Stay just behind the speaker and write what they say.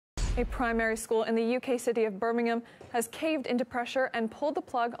A primary school in the UK city of Birmingham has caved into pressure and pulled the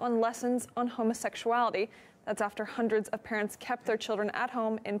plug on lessons on homosexuality. That's after hundreds of parents kept their children at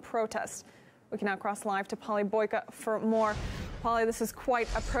home in protest. We can now cross live to Polly Boyka for more. Polly, this is quite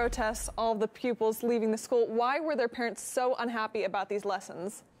a protest. All of the pupils leaving the school. Why were their parents so unhappy about these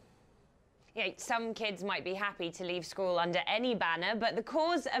lessons? Yeah, some kids might be happy to leave school under any banner, but the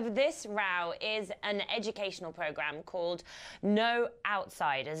cause of this row is an educational program called No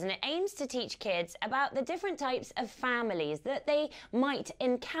Outsiders, and it aims to teach kids about the different types of families that they might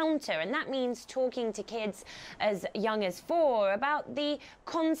encounter, and that means talking to kids as young as 4 about the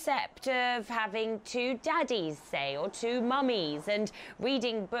concept of having 2 daddies, say, or 2 mummies, and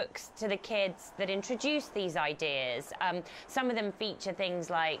reading books to the kids that introduce these ideas. Some of them feature things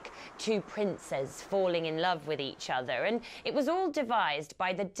like 2 princes falling in love with each other, and it was all devised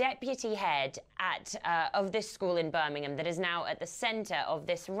by the deputy head of this school in Birmingham that is now at the centre of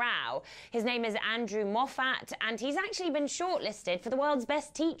this row. His name is Andrew Moffat, and he's actually been shortlisted for the World's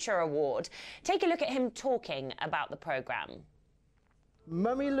Best Teacher Award. Take a look at him talking about the programme.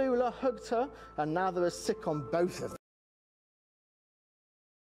 Mummy Lula hugged her, and now they're sick on both of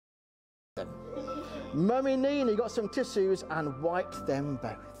them. Mummy Nini got some tissues and wiped them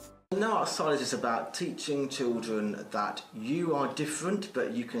both. No Outsiders is about teaching children that you are different,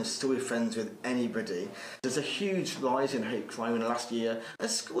 but you can still be friends with anybody. There's a huge rise in hate crime in the last year.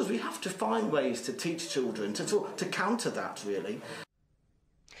 As schools, we have to find ways to teach children, to counter that, really.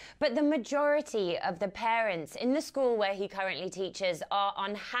 But the majority of the parents in the school where he currently teaches are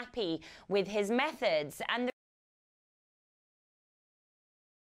unhappy with his methods, and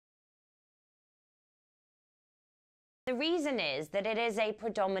the reason is that it is a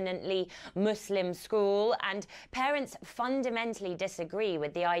predominantly Muslim school, and parents fundamentally disagree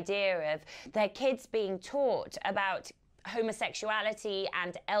with the idea of their kids being taught about homosexuality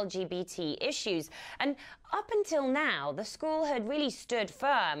and LGBT issues. And up until now, the school had really stood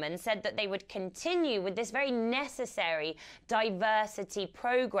firm and said that they would continue with this very necessary diversity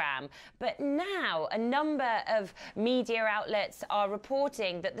program. But now a number of media outlets are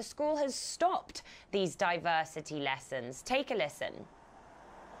reporting that the school has stopped these diversity lessons. Take a listen.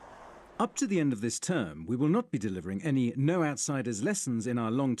 Up to the end of this term, we will not be delivering any No Outsiders lessons in our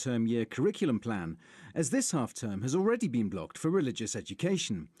long-term year curriculum plan, as this half-term has already been blocked for religious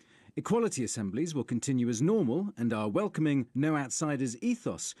education. Equality assemblies will continue as normal, and our welcoming No Outsiders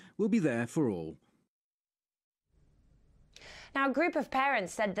ethos will be there for all. Now, a group of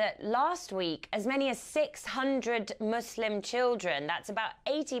parents said that last week, as many as 600 Muslim children, that's about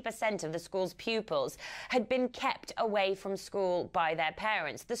 80% of the school's pupils, had been kept away from school by their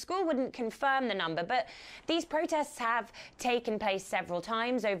parents. The school wouldn't confirm the number, but these protests have taken place several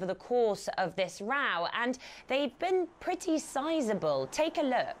times over the course of this row, and they've been pretty sizable. Take a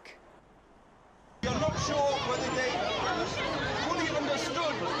look. You're not sure whether they fully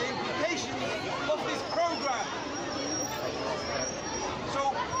understood the implications of this programme.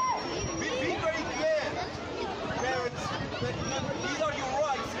 So, be very clear, parents, that these are your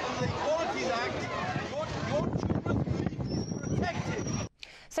rights under the Equalities Act. Your children's belief is protected.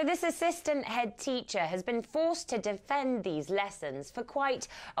 So this assistant head teacher has been forced to defend these lessons for quite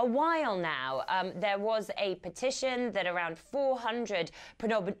a while now. There was a petition that around 400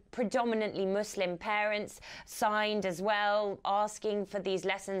 predominantly Muslim parents signed as well, asking for these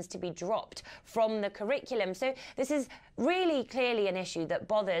lessons to be dropped from the curriculum. So this is really clearly an issue that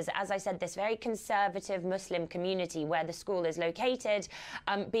bothers, as I said, this very conservative Muslim community where the school is located.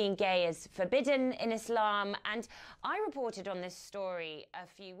 Being gay is forbidden in Islam, and I reported on this story a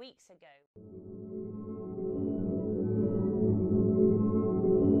few weeks ago.